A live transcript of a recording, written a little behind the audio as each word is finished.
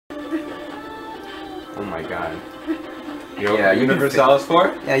Oh my god. You know what Universalis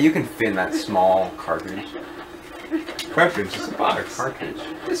for? Yeah, you can fit in that small cartridge. Cartridge, it's a box. Cartridge.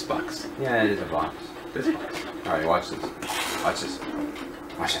 This box. Yeah, it is a box. This box. Alright, watch this. Watch this.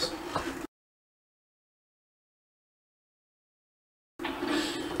 Watch this.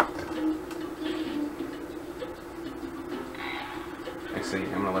 Actually,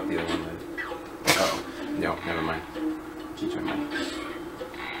 I'm gonna let the other one live. Uh-oh. No, never mind. Teach my mind.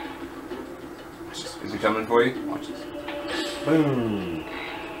 Watch this. Is he coming for you? Watch this. Boom.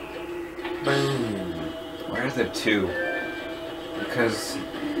 Boom. Where's the 2? Because,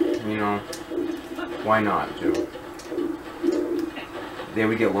 you know, why not, Joe? They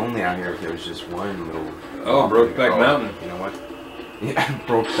would get lonely out here if there was just one little... Oh, Brokeback Mountain. You know what? Yeah,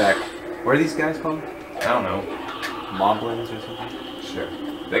 Brokeback. What are these guys called? I don't know. Moblins or something? Sure.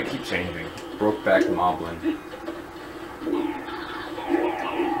 They keep changing. Brokeback Moblin.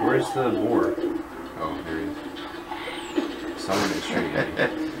 Where's the boar? Oh, there he is. Someone is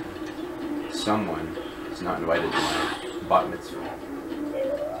shooting. Someone is not invited to my bat mitzvah.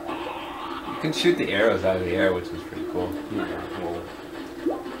 You can shoot the arrows out of the air, which is pretty cool. Yeah, well,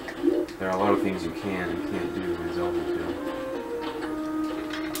 there are a lot of things you can and can't do in Zelda too.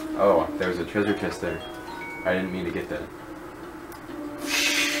 Oh, there's a treasure chest there. I didn't mean to get that.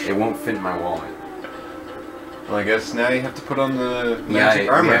 It won't fit in my wallet. Well, I guess now you have to put on the magic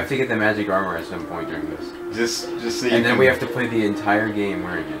armor. We have to get the magic armor at some point during this. Just so you And then we have to play the entire game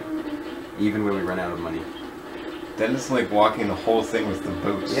wearing it, even when we run out of money. Then it's like walking the whole thing with the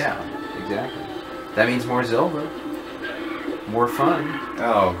boots. Yeah, exactly. That means more Zelda, more fun.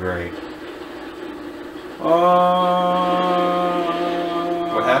 Oh, great.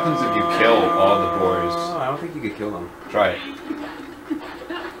 What happens if you kill all the boars? I don't think you could kill them. Try it.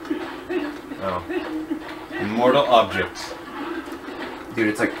 Oh. Immortal object. Dude,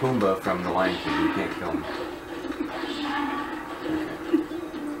 it's like Pumbaa from The Lion King. You can't kill him.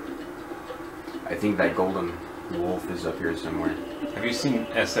 I think that golden wolf is up here somewhere. Have you seen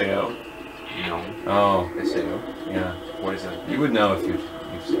SAO? No. Oh. SAO? Yeah. What is that? You would know if you've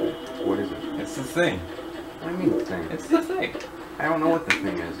seen it. What is it? It's the thing. What do you mean the thing? It's the thing. I don't know what the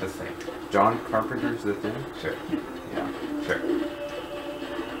thing is. The thing. John Carpenter's The Thing? Sure. Yeah. Sure.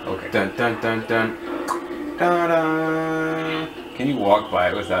 Okay. Dun dun dun dun. Da da. Can you walk by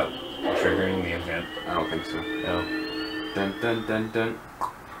it without triggering the event? I don't think so. No. Dun dun dun dun.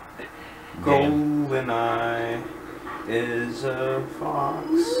 Damn. GoldenEye is a fox.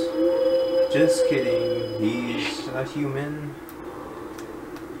 Just kidding. He's a human.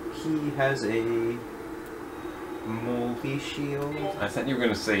 He has a moldy shield. I thought you were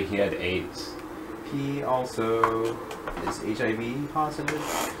going to say he had AIDS. He also is HIV positive.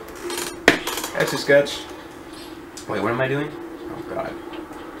 Etch a sketch. Wait, what am I doing? Oh god.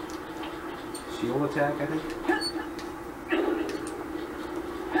 Shield attack, I think?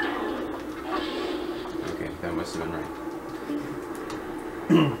 Okay, that must have been right.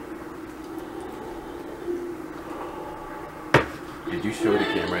 Did you show the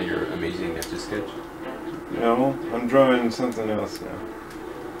camera your amazing etch a sketch? No, I'm drawing something else now.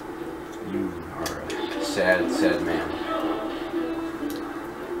 You are a sad, sad man.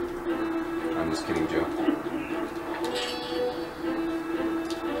 I'm just kidding, Joe.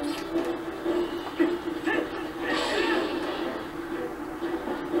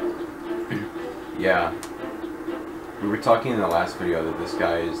 Yeah. We were talking in the last video that this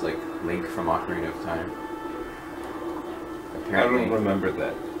guy is like Link from Ocarina of Time. Apparently, I don't remember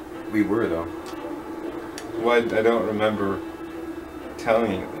that. We were though. Why? I don't remember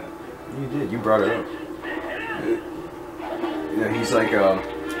telling you that. You did. You brought it up. Yeah, he's like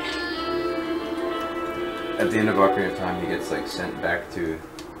at the end of Ocarina of Time, he gets like sent back to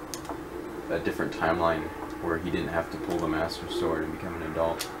a different timeline where he didn't have to pull the Master Sword and become an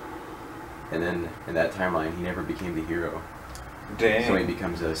adult. And then in that timeline, he never became the hero. Dang. So he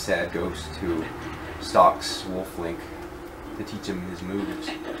becomes a sad ghost who stalks Wolf Link to teach him his moves.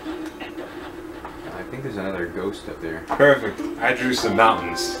 I think there's another ghost up there. Perfect. I drew some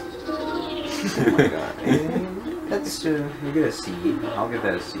mountains. Oh my god. That's you get a C. I'll give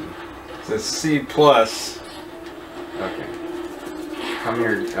that a C. It's a C plus. Okay. Come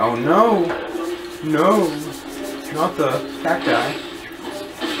here. Oh no! No! Not the cacti.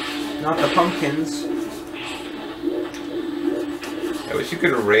 Not the pumpkins. I wish you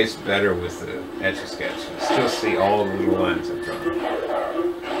could erase better with the Etch-a-Sketch and still see all the little lines I've drawn.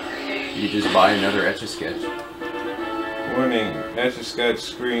 You just buy another Etch-a-Sketch. Warning, Etch-a-Sketch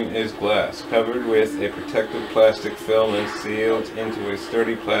screen is glass, covered with a protective plastic film and sealed into a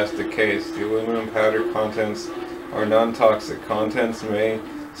sturdy plastic case. The aluminum powder contents are non-toxic. Contents may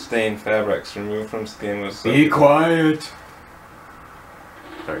Stained fabrics removed from skin with Be quiet!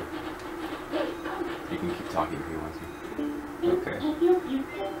 Sorry. You can keep talking if you want to. Okay.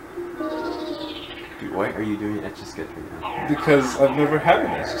 Dude, why are you doing an Etch-a-Sketch right now? Because I've never had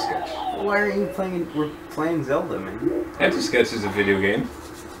an Etch-a-Sketch. Why are you playing? We're playing Zelda, man. Etch-a-Sketch is a video game.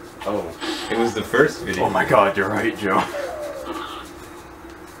 Oh. It was the first video. Oh my god, you're right, Joe.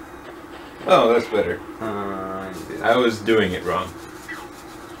 Oh, that's better. I I was doing it wrong.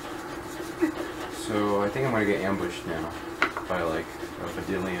 So I think I'm gonna get ambushed now by like a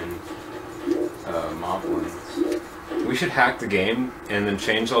badillion moblins. We should hack the game and then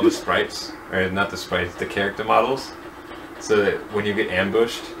change all the sprites, or not the sprites, the character models, so that when you get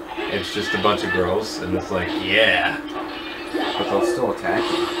ambushed, it's just a bunch of girls, and it's like, yeah. But they'll still attack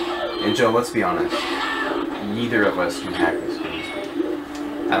you. And Joe, let's be honest. Neither of us can hack this game.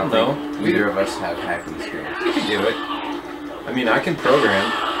 I don't know. Neither of us have hacking skills. You can do it. I mean, I can program.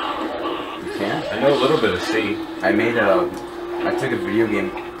 You can? I know a little bit of C. I took a video game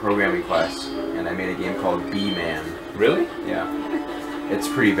programming class, and I made a game called B-Man. Really? Yeah. It's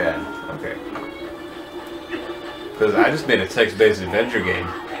pretty bad. Okay. Because I just made a text-based adventure game.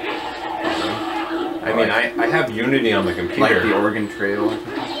 I mean, I have Unity on the computer. Like the Oregon Trail?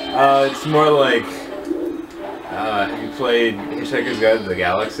 It's more like... have you played Hitchhiker's Guide to the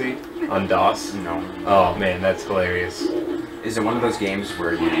Galaxy on DOS? No. Oh man, that's hilarious. Is it one of those games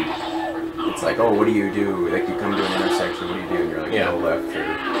where it's like, oh, what do you do? Like you come to an intersection, what do you do? And you're like, go left or...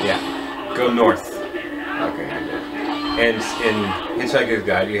 Yeah. Go north. Okay, I did. And in Hitchhiker's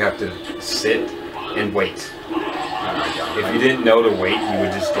Guide, you have to sit and wait. Oh my god. If you didn't know to wait, you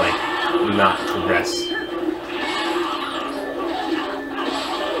would just like not progress.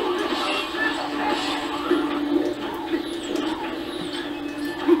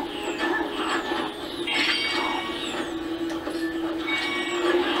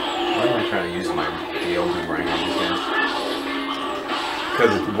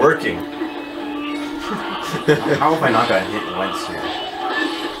 Because it's working. How have I not gotten hit once here?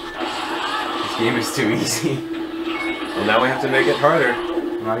 This game is too easy. Well, now we have to make it harder.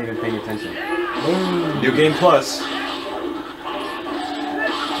 I'm not even paying attention. New Game Plus.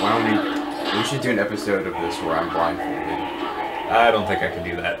 Why don't we should do an episode of this where I'm blindfolded. I don't think I can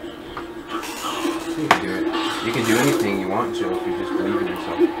do that. You can do it. You can do anything you want, Joe, if you just believe in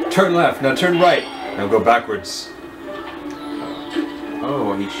yourself. Turn left, now turn right. Now go backwards.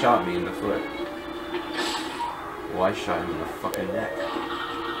 Oh, he shot me in the foot. Well, I shot him in the fucking neck.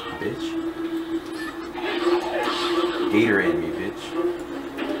 Bitch. Gatorade me, bitch.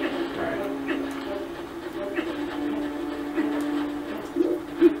 Alright.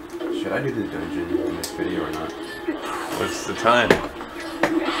 Should I do the dungeon in this video or not? What's the time?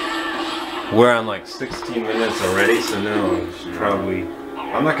 We're on like 16 minutes already, so no, it's probably...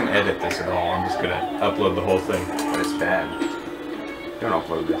 I'm not gonna edit this at all, I'm just gonna upload the whole thing. But it's bad. Don't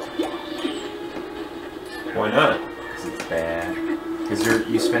upload this. Why not? Because it's bad. Because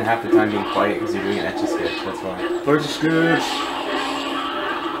you spend half the time being quiet because you're doing an Etch-a-Sketch, that's why. Etch-a-Sketch!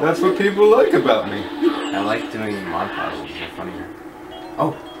 That's what people like about me. I like doing montages, they're funnier.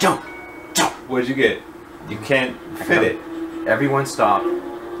 Oh, jump! Jump! What'd you get? You can't fit it. Everyone stop.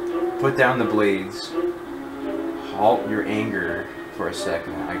 Put down the blades. Halt your anger for a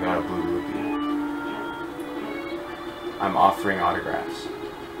second. I got a blue rupee. I'm offering autographs.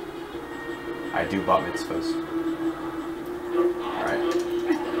 I do bat mitzvahs. Alright.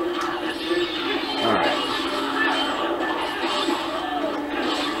 Alright.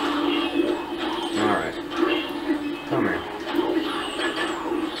 Alright. Come here.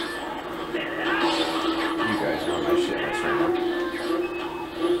 You guys are on my shit list right now.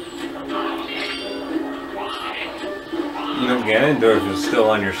 You know, Ganondorf is still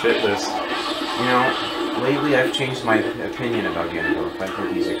on your shit list. You know, lately I've changed my opinion about Gerudo. I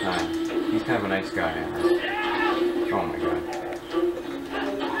think he's kind of a nice guy. Oh my god.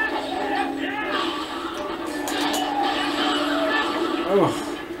 Oh.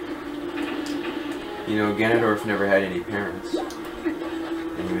 You know, Ganondorf never had any parents.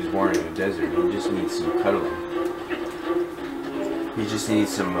 And he was born in a desert. He just needs some cuddling. He just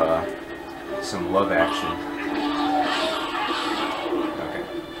needs some love action.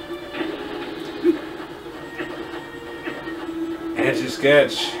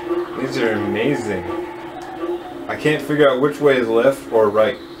 Etch-a-Sketch. These are amazing. I can't figure out which way is left or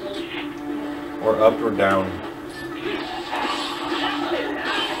right. Or up or down.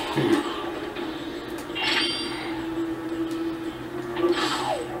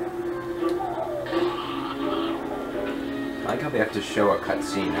 I like how they have to show a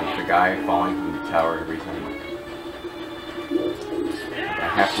cutscene of the guy falling from the tower every time. Like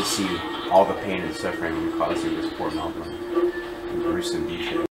a have to see all the pain and suffering you're causing this poor moblin in gruesome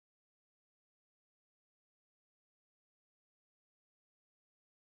detail.